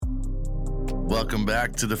Welcome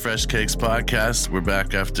back to the FreshCakes podcast. We're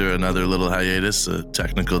back after another little hiatus,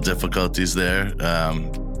 technical difficulties there.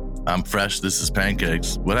 I'm Fresh. This is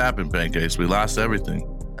Pancakes. What happened, Pancakes? We lost everything.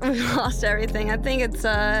 We lost everything. I think it's,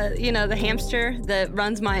 the hamster that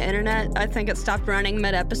runs my internet. I think it stopped running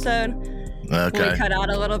mid-episode. Okay. We cut out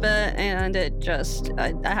a little bit, and it just,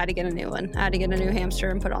 I had to get a new one. I had to get a new hamster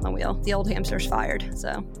and put it on the wheel. The old hamster's fired,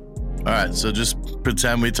 so. All right, so just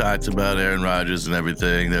pretend we talked about Aaron Rodgers and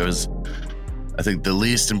everything. I think the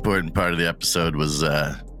least important part of the episode was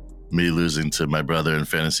me losing to my brother in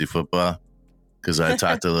fantasy football because I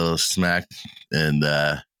talked a little smack, and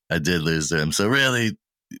I did lose to him. So really,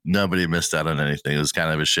 nobody missed out on anything. It was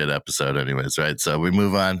kind of a shit episode anyways, right? So we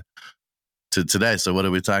move on to today. So what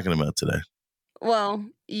are we talking about today? Well,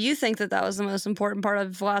 you think that was the most important part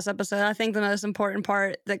of the last episode. I think the most important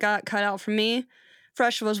part that got cut out for me,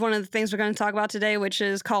 Fresh, was one of the things we're going to talk about today, which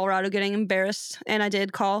is Colorado getting embarrassed. And I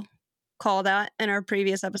did call that in our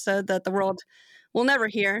previous episode that the world will never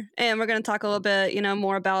hear. And we're going to talk a little bit,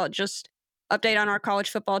 more about just update on our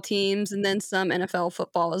college football teams and then some NFL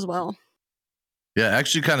football as well. Yeah,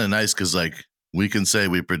 actually kind of nice because we can say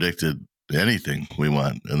we predicted anything we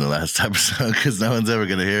want in the last episode because no one's ever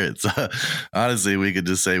going to hear it. So honestly, we could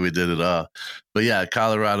just say we did it all. But yeah,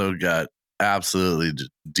 Colorado got absolutely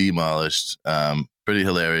demolished. Pretty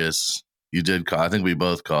hilarious. You did call. I think we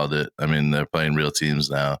both called it. I mean, they're playing real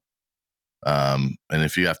teams now. And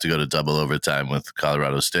if you have to go to double overtime with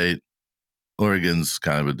Colorado State, Oregon's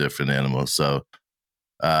kind of a different animal. So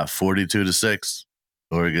 42-6,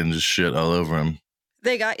 Oregon just shit all over them.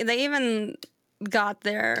 They even got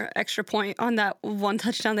their extra point on that one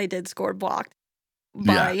touchdown they did score blocked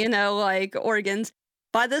by, Oregon's.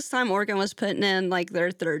 By this time, Oregon was putting in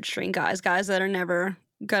their third string guys that are never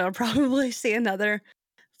gonna probably see another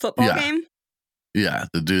football game. Yeah,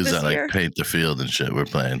 the dudes that year. Paint the field and shit were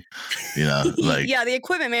playing, Yeah, the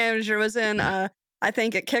equipment manager was in, I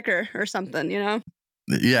think, a kicker or something,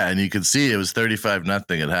 Yeah, and you could see it was 35-0 at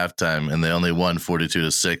halftime, and they only won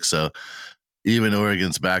 42-6. So even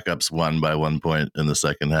Oregon's backups won by 1 point in the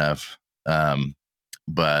second half.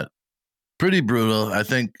 But pretty brutal. I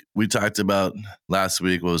think we talked about last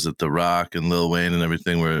week, what was it, The Rock and Lil Wayne and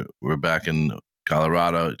everything. We're back in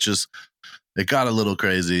Colorado. It got a little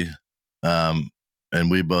crazy. And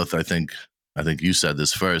we both, I think you said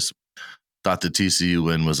this first, thought the TCU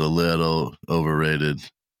win was a little overrated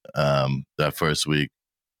that first week.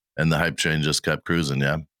 And the hype train just kept cruising,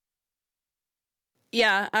 yeah?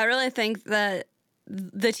 Yeah, I really think that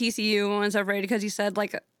the TCU one was overrated because you said,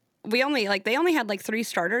 they only had 3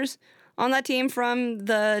 starters on that team from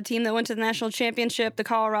the team that went to the national championship. The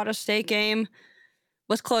Colorado State game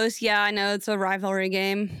was close. Yeah, I know it's a rivalry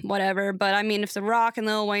game, whatever. But, I mean, if The Rock and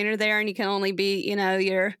Lil Wayne are there and you can only beat,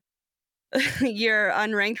 your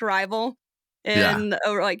unranked rival in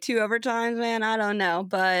over 2 overtimes, man, I don't know.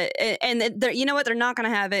 But, you know what? They're not going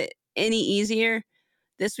to have it any easier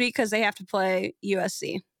this week because they have to play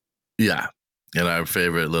USC. Yeah. And our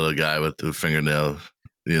favorite little guy with the fingernail,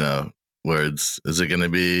 words. Is it going to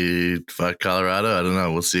be fuck Colorado? I don't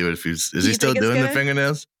know. We'll see if is he still doing the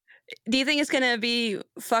fingernails? Do you think it's going to be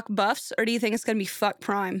fuck Buffs or do you think it's going to be fuck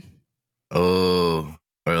Prime? Oh,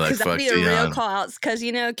 or fuck that'd be the real call outs because,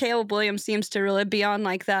 Caleb Williams seems to really be on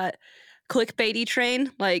that clickbaity train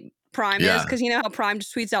like Prime is because how Prime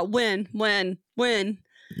just tweets out win.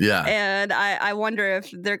 Yeah. And I wonder if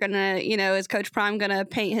they're going to, is Coach Prime going to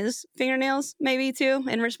paint his fingernails maybe too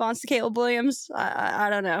in response to Caleb Williams? I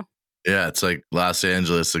don't know. Yeah, it's like Los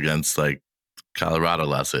Angeles against Colorado,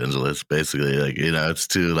 Los Angeles, basically. It's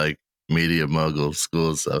two media mogul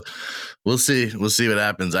schools. So we'll see. We'll see what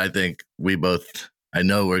happens. I think I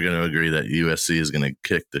know we're going to agree that USC is going to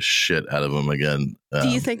kick the shit out of them again. Do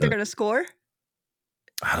you think they're going to score?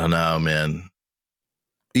 I don't know, man.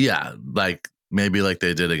 Yeah, maybe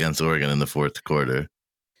they did against Oregon in the fourth quarter.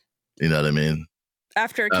 You know what I mean?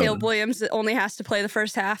 After Caleb Williams only has to play the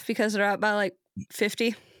first half because they're up by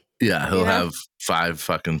 50. Yeah, he'll have 5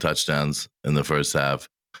 fucking touchdowns in the first half,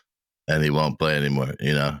 and he won't play anymore,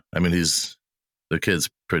 I mean, the kid's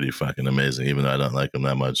pretty fucking amazing, even though I don't like him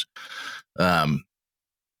that much.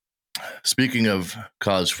 Speaking of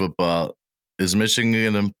college football, is Michigan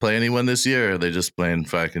going to play anyone this year, or are they just playing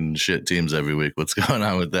fucking shit teams every week? What's going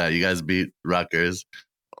on with that? You guys beat Rutgers.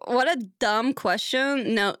 What a dumb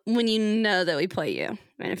question. No, when you know that we play you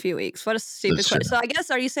in a few weeks. What a stupid question. So I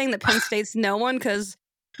guess, are you saying that Penn State's no one? Because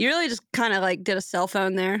you really just kind of did a cell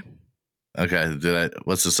phone there. Okay.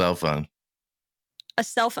 What's a cell phone? A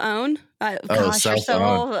self-own? Gosh, you're so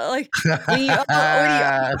old.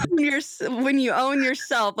 When you own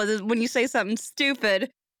yourself, when you say something stupid.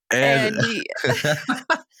 And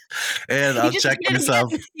And You I'll just check did it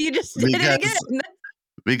myself again. You just did it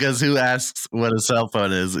because again. who asks what a cell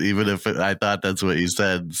phone is, even if I thought that's what you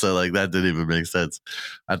said. So like that didn't even make sense.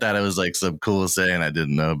 I thought it was like some cool saying I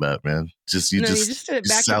didn't know about, man. You No, you just did it you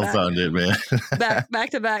back to cell back. phoned it, man.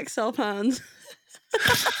 Back to back cell phones.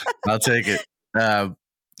 I'll take it.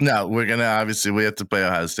 No, we're gonna obviously we have to play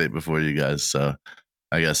Ohio State before you guys, so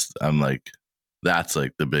I guess I'm like that's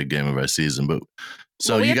like the big game of our season. But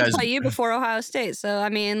so Well, we you have to guys play you before Ohio State. So, I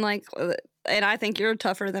mean, like, and I think you're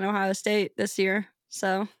tougher than Ohio State this year.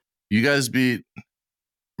 So, beat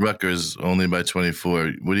Rutgers only by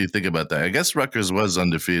 24. What do you think about that? I guess Rutgers was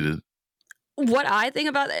undefeated. what I think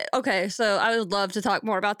about it, okay, so I would love to talk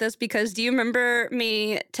more about this because do you remember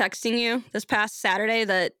me texting you this past Saturday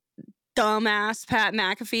that dumbass Pat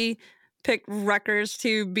McAfee picked Rutgers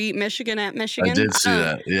to beat Michigan at I Michigan? did see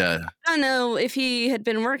that. Yeah. I don't know if he had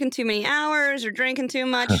been working too many hours or drinking too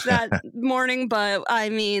much that morning, but I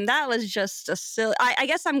mean, that was just a silly. I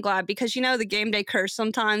guess I'm glad because you know the game day curse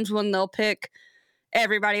sometimes when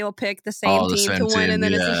everybody will pick the same All the team same to win, team. and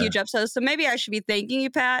then it's a Yeah. huge upset. So maybe I should be thanking you,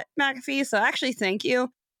 Pat McAfee. So actually, thank you,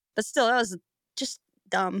 but still, that was just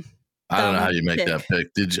dumb. I don't know how you make that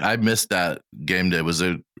pick. I missed that game day. Was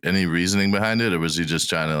there any reasoning behind it, or was he just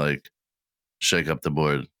trying to like shake up the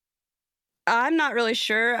board? I'm not really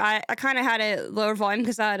sure. I kind of had a lower volume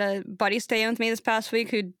because I had a buddy staying with me this past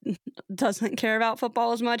week who doesn't care about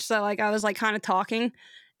football as much. So like I was like kind of talking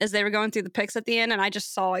as they were going through the picks at the end, and I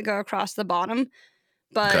just saw it go across the bottom.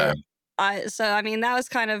 Okay. But I mean that was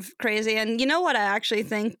kind of crazy. And you know what I actually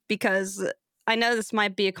think, because I know this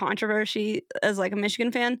might be a controversy as like a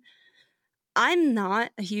Michigan fan. I'm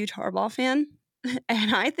not a huge Harbaugh fan,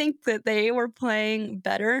 and I think that they were playing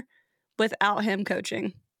better without him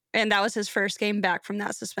coaching. And that was his first game back from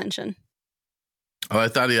that suspension. Oh, I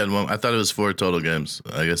thought he had one. I thought it was 4 total games.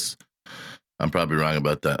 I guess I'm probably wrong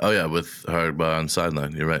about that. Oh yeah, with Harbaugh on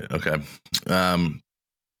sideline. You're right. Okay.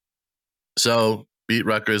 So beat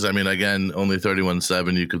Rutgers. I mean, again, only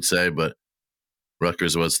 31-7, you could say, but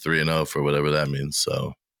Rutgers was 3-0 for whatever that means.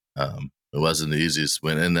 So it wasn't the easiest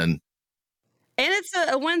win. And then it's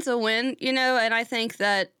a win's a win, you know, and I think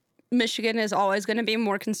that Michigan is always going to be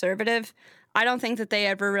more conservative. I don't think that they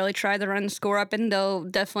ever really try to run the score up, and they'll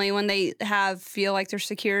definitely, when they feel like they're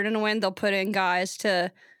secured in a win, they'll put in guys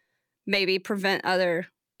to maybe prevent other,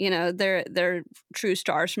 you know, their true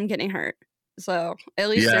stars from getting hurt. So at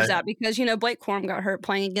least yeah, there's that, because you know Blake Corum got hurt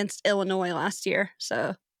playing against Illinois last year.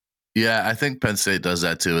 So yeah, I think Penn State does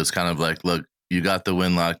that too. It's kind of like, look, you got the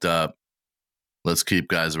win locked up. Let's keep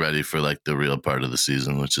guys ready for like the real part of the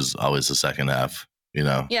season, which is always the second half, you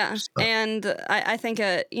know? yeah, So, and I think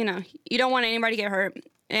you know, you don't want anybody to get hurt,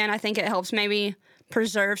 and I think it helps maybe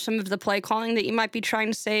preserve some of the play calling that you might be trying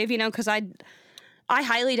to save. You know, because I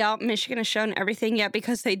highly doubt Michigan has shown everything yet,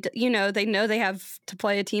 because you know they have to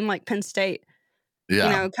play a team like Penn State, you yeah.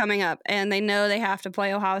 know, coming up, and they know they have to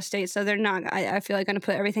play Ohio State, so they're not. I feel like going to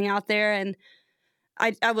put everything out there, and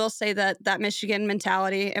I will say that Michigan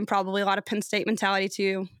mentality, and probably a lot of Penn State mentality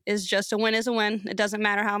too, is just a win is a win. It doesn't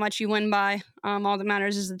matter how much you win by. All that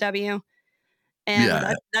matters is the W, and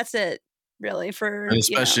Yeah. that's it really for And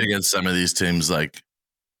you know. especially against some of these teams, like,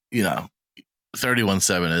 you know,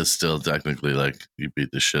 31-7 is still technically like you beat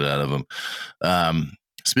the shit out of them.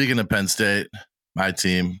 Speaking of Penn State, my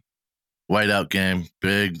team, whiteout game,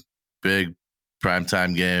 big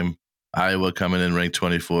primetime game. Iowa coming in ranked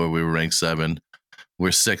 24. We were ranked 7.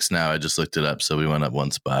 We're 6 now. I just looked it up, so we went up one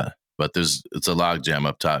spot. But it's a log jam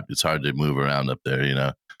up top. It's hard to move around up there, you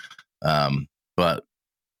know. But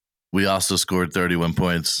we also scored 31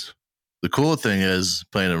 points. The cool thing is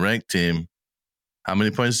playing a ranked team. How many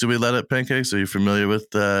points did we let up, Pancakes? Are you familiar with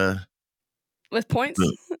Points?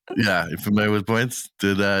 yeah, you familiar with points?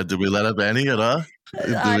 Did we let up any at all?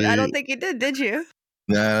 I don't think you did you?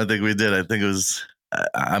 No, I don't think we did. I think it was.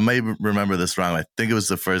 I may remember this wrong. I think it was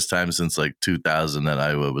the first time since like 2000 that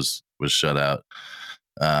Iowa was shut out.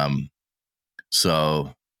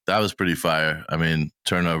 So that was pretty fire. I mean,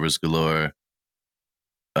 turnovers galore.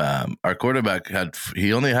 Our quarterback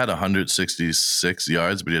he only had 166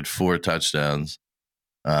 yards, but he had 4 touchdowns.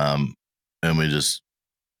 And we just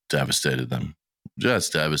devastated them.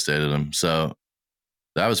 So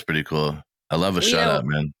that was pretty cool. I love a shutout,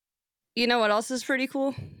 man. You know what else is pretty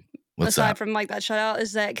cool? What's Aside that? from like that shutout,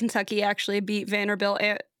 is that Kentucky actually beat Vanderbilt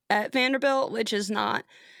at Vanderbilt, which is not,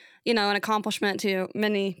 you know, an accomplishment to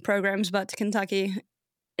many programs, but to Kentucky,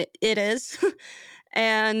 it is.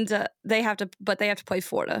 And they have to play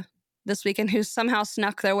Florida this weekend, who somehow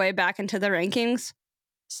snuck their way back into the rankings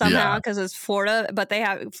somehow, Yeah. because it's Florida. But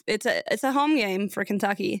it's a home game for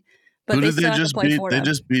Kentucky, but Who they did they still have to just play beat? They Florida.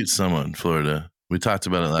 just beat someone, Florida. We talked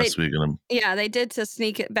about it last week. Yeah, they did to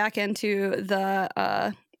sneak it back into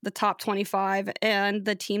the top 25, and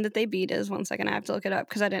the team that they beat is, one second, I have to look it up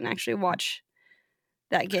because I didn't actually watch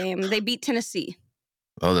that game. They beat Tennessee.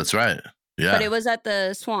 Oh, that's right. Yeah. But it was at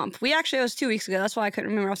the Swamp. It was 2 weeks ago. That's why I couldn't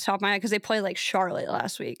remember off the top of my head, because they played like Charlotte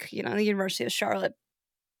last week, the University of Charlotte.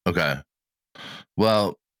 Okay.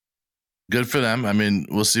 Well, good for them. I mean,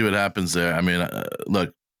 we'll see what happens there. I mean,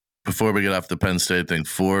 look, before we get off the Penn State thing,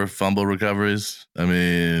 4 fumble recoveries. I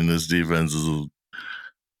mean, this defense is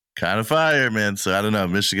kind of fire, man. So I don't know.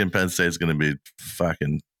 Michigan, Penn State is going to be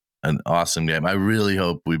fucking an awesome game. I really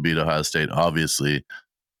hope we beat Ohio State, obviously,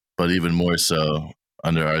 but even more so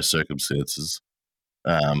under our circumstances.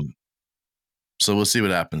 So we'll see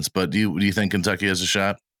what happens. But do you think Kentucky has a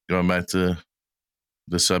shot? Going back to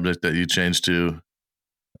the subject that you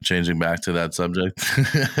changing back to that subject.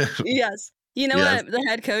 Yes. You know what the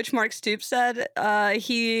head coach, Mark Stoops, said?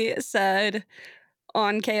 He said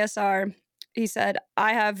on KSR, he said,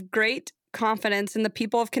 "I have great confidence in the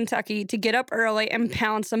people of Kentucky to get up early and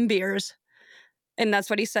pound some beers." And that's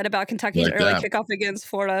what he said about Kentucky's early kickoff against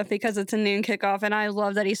Florida, because it's a noon kickoff. And I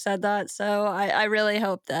love that he said that. So I really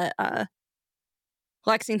hope that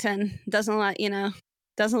Lexington doesn't let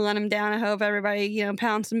him down. I hope everybody,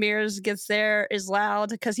 pounds some beers, gets there, is loud,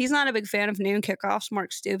 because he's not a big fan of noon kickoffs.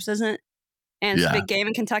 Mark Stoops isn't. And it's a big game,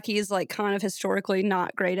 and Kentucky is like kind of historically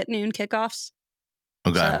not great at noon kickoffs.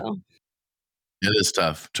 Okay. So. It is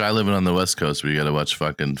tough. Try living on the West Coast where you got to watch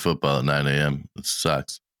fucking football at 9 a.m. It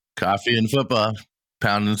sucks. Coffee and football.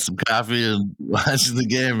 Pounding some coffee and watching the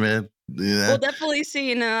game, man. Yeah. We'll definitely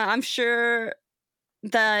see. I'm sure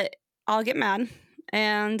that I'll get mad,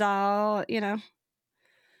 and I'll,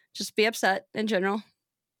 just be upset in general,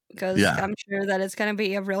 because I'm sure that it's going to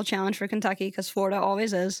be a real challenge for Kentucky, because Florida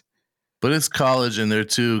always is. But it's college, and they're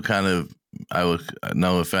two kind of,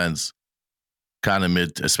 no offense, kind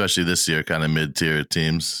of especially this year, kind of mid-tier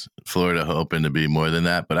teams. Florida hoping to be more than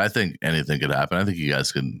that, but I think anything could happen. I think you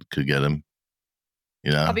guys could get them.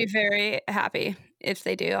 I'll be very happy if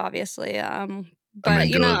they do, obviously. But I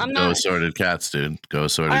mean, I'm not. Go Assorted Cats, dude. Go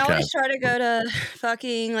Assorted Cats. I always try to go to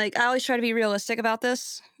fucking, I always try to be realistic about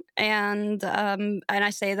this. And I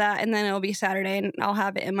say that, and then it'll be Saturday, and I'll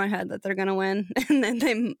have it in my head that they're gonna win, and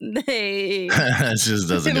then they it just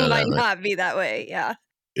doesn't go that way. Might not be that way.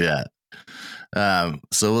 Yeah.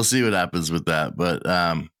 So we'll see what happens with that. But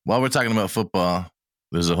while we're talking about football,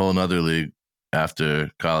 there's a whole nother league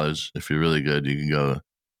after college. If you're really good, you can go.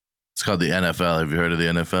 It's called the NFL. Have you heard of the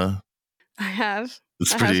NFL? I have.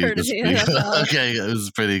 It's pretty. Heard of the NFL. Okay, it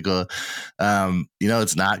was pretty cool.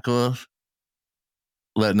 It's not cool.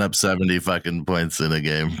 Letting up 70 fucking points in a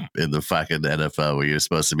game in the fucking NFL, where you're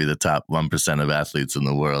supposed to be the top 1% of athletes in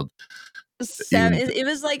the world. It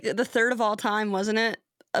was like the third of all time, wasn't it?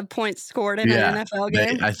 A point scored in an NFL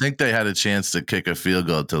game. I think they had a chance to kick a field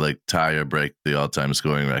goal to tie or break the all-time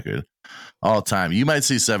scoring record. All time. You might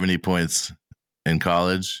see 70 points in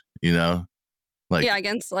college,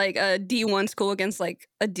 against a D1 school against a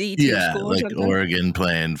D2 school. Like Oregon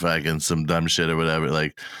playing fucking some dumb shit or whatever.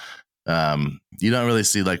 You don't really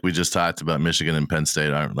see, we just talked about, Michigan and Penn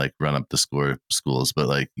State aren't run up the score schools,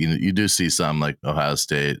 but you do see some Ohio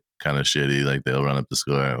State kind of shitty, they'll run up the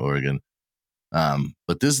score, Oregon.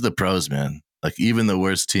 But this is the pros, man. Even the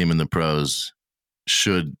worst team in the pros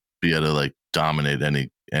should be able to dominate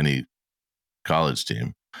any college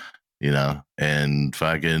team, and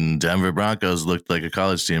fucking Denver Broncos looked like a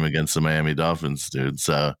college team against the Miami Dolphins, dude.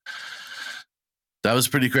 So that was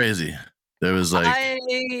pretty crazy. There was I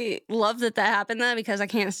love that happened then, because I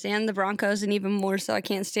can't stand the Broncos, and even more so I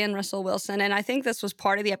can't stand Russell Wilson. And I think this was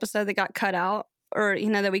part of the episode that got cut out, or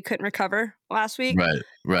that we couldn't recover last week.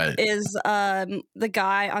 Right. Is the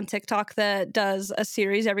guy on TikTok that does a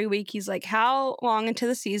series every week. He's like, how long into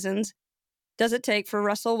the seasons does it take for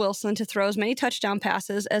Russell Wilson to throw as many touchdown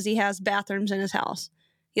passes as he has bathrooms in his house?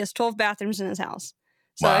 He has 12 bathrooms in his house.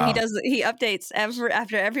 So he updates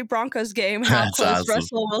after every Broncos game how close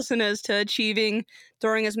Russell Wilson is to achieving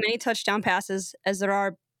throwing as many touchdown passes as there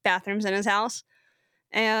are bathrooms in his house.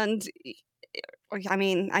 And I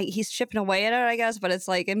mean, he's chipping away at it, I guess, but it's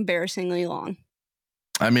embarrassingly long.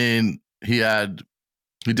 I mean, he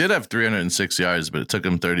did have 306 yards, but it took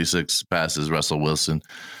him 36 passes, Russell Wilson.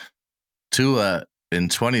 Tua, in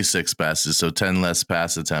 26 passes, so 10 less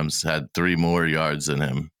pass attempts, had 3 more yards than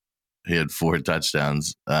him. He had 4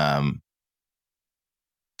 touchdowns. Devon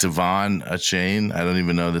Achane, I don't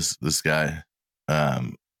even know this guy.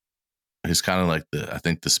 He's kind of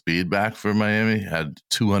the speed back for Miami. Had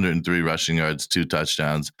 203 rushing yards, 2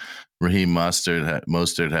 touchdowns. Raheem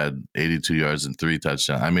Mostert had 82 yards and 3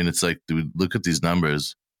 touchdowns. I mean, it's dude, look at these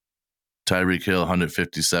numbers. Tyreek Hill,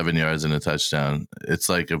 157 yards and a touchdown. It's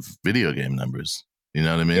like a video game numbers. You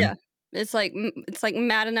know what I mean? Yeah. It's like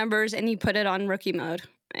Madden numbers, and you put it on rookie mode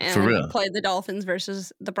For and real. play the Dolphins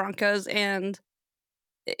versus the Broncos, and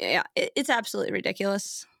yeah, it's absolutely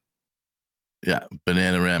ridiculous. Yeah,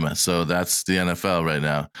 Bananarama. So that's the NFL right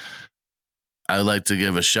now. I'd like to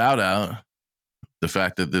give a shout out. The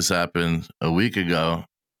fact that this happened a week ago,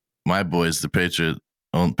 my boys, the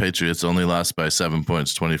Patriots only lost by 7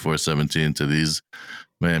 points, 24-17 to these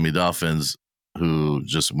Miami Dolphins, who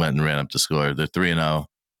just went and ran up the score. They're 3-0.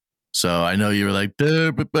 So I know you were like,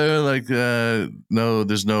 no,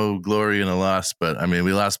 there's no glory in a loss. But I mean,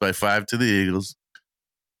 we lost by 5 to the Eagles,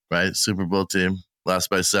 right? Super Bowl team. Lost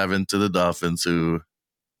by 7 to the Dolphins, who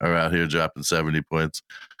are out here dropping 70 points.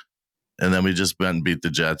 And then we just went and beat the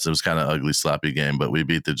Jets. It was kind of ugly, sloppy game, but we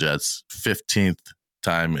beat the Jets 15th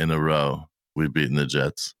time in a row. We've beaten the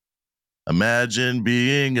Jets. Imagine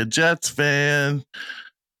being a Jets fan.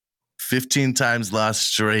 15 times lost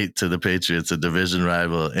straight to the Patriots, a division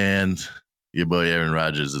rival, and your boy Aaron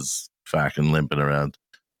Rodgers is fucking limping around.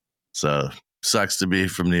 So sucks to be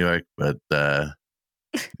from New York, but go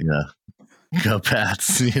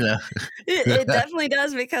Pats. It definitely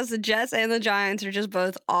does, because the Jets and the Giants are just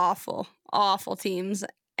both awful, awful teams.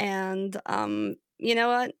 And you know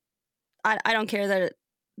what? I don't care that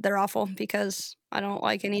they're awful, because I don't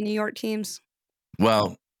like any New York teams.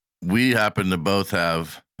 Well, we happen to both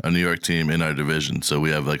have a New York team in our division, so we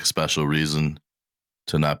have like a special reason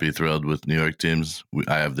to not be thrilled with New York teams.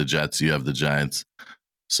 I have the Jets, you have the Giants.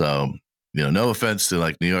 So, no offense to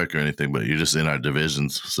like New York or anything, but you're just in our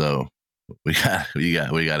divisions, so we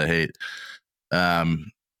gotta hate.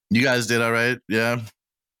 You guys did all right, yeah.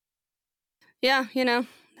 Yeah,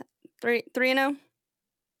 3-0.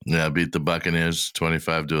 Yeah, beat the Buccaneers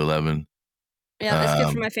 25-11. Yeah, that's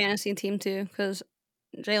good for my fantasy team too, because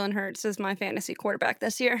Jalen Hurts is my fantasy quarterback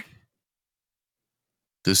this year.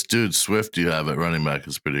 This dude Swift you have at running back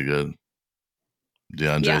is pretty good.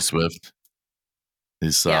 DeAndre Swift.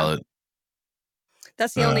 He's solid. Yeah.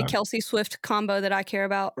 That's the only Kelsey Swift combo that I care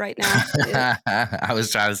about right now. I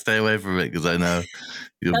was trying to stay away from it because I know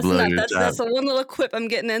you'll blow your top. That's the one little quip I'm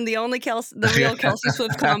getting in. The real Kelsey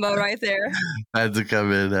Swift combo right there. Had to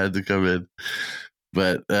come in.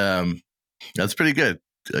 But that's pretty good.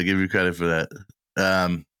 I'll give you credit for that.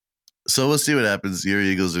 So we'll see what happens. Your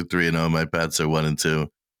Eagles are 3-0. My Pats are 1-2.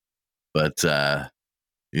 But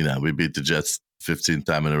we beat the Jets 15th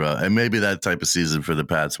time in a row. And maybe that type of season for the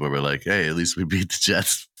Pats where we're like, hey, at least we beat the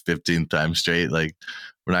Jets 15 times straight. Like,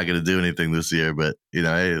 we're not going to do anything this year, but,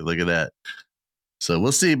 hey, look at that. So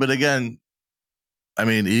we'll see. But again, I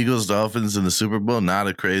mean, Eagles, Dolphins in the Super Bowl, not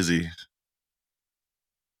a crazy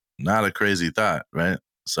thought, right?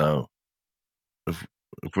 So if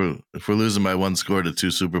we're losing by one score to 2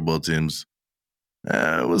 Super Bowl teams,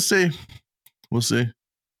 we'll see. We'll see.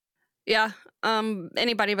 Yeah.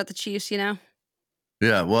 Anybody but the Chiefs,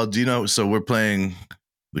 Yeah, well, so we're playing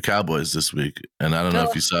the Cowboys this week, and I don't know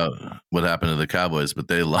if you saw what happened to the Cowboys, but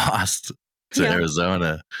they lost to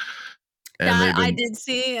Arizona. And I did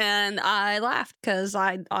see, and I laughed because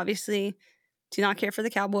I obviously do not care for the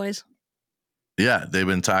Cowboys. Yeah, they've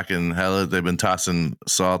been talking hella. They've been tossing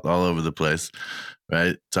salt all over the place,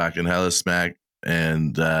 right? Talking hella smack,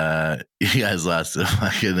 and you guys lost to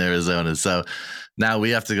fucking Arizona. So now we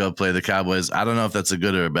have to go play the Cowboys. I don't know if that's a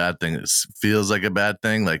good or a bad thing. It feels like a bad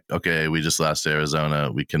thing. Like, okay, we just lost to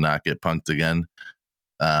Arizona. We cannot get punked again.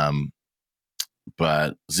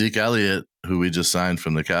 But Zeke Elliott, who we just signed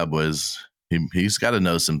from the Cowboys, he's got to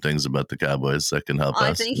know some things about the Cowboys that can help us.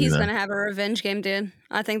 I think he's going to have a revenge game, dude.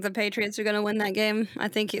 I think the Patriots are going to win that game. I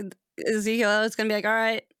think Ezekiel is going to be like, all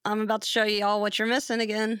right, I'm about to show you all what you're missing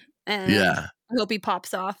again. And I hope he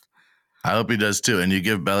pops off. I hope he does too. And you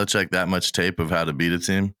give Belichick that much tape of how to beat a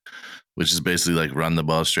team, which is basically like run the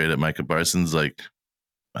ball straight at Micah Parsons. Like,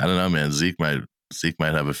 I don't know, man. Zeke might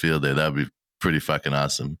have a field day. That would be pretty fucking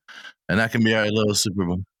awesome. And that can be our little Super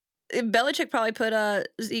Bowl. Belichick probably put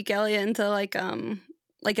Zeke Elliott into like an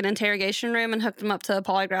interrogation room and hooked him up to a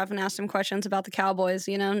polygraph and asked him questions about the Cowboys,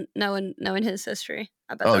 knowing his history.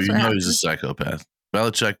 I bet that's what happened. He's a psychopath.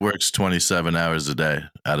 Belichick works 27 hours a day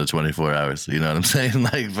out of 24 hours. You know what I'm saying?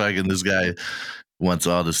 Like, fucking this guy wants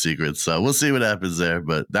all the secrets. So we'll see what happens there.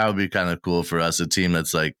 But that would be kind of cool for us, a team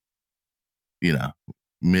that's like,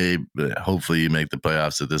 maybe hopefully you make the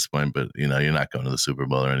playoffs at this point, but, you're not going to the Super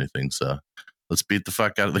Bowl or anything. So let's beat the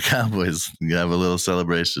fuck out of the Cowboys. You have a little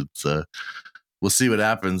celebration. So we'll see what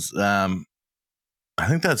happens. I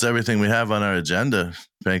think that's everything we have on our agenda.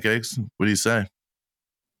 Pancakes, what do you say?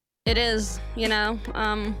 It is,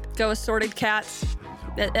 go assorted cats,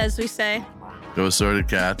 as we say. Go Assorted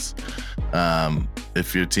Cats.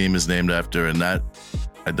 If your team is named after a nut,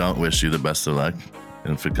 I don't wish you the best of luck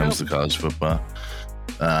if it comes to college football.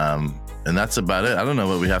 And that's about it. I don't know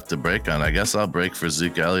what we have to break on. I guess I'll break for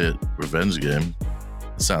Zeke Elliott revenge game.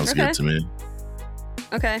 Sounds good to me.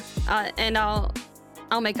 Okay. And I'll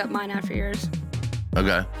make up mine after yours.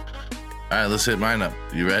 Okay. All right, let's hit mine up.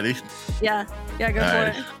 You ready? Yeah, go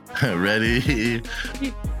for it. Ready?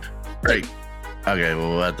 Break. Okay,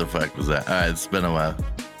 well, what the fuck was that? All right, it's been a while.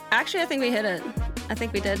 Actually, I think we hit it. I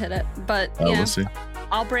think we did hit it. But, we'll see.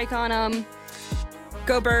 I'll break on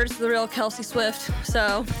Go Birds, the real Kelsey Swift.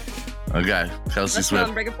 So. Okay, Kelsey Swift.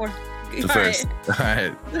 I'm breaking for. The first. All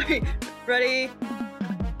right. Ready?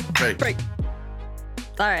 Break.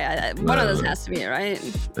 All right, one of those has to be it, right?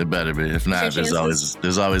 It better be. If not, there's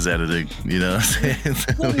always editing. You know what I'm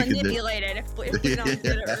saying? We'll manipulate it if we don't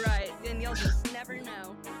get it right. Then you'll just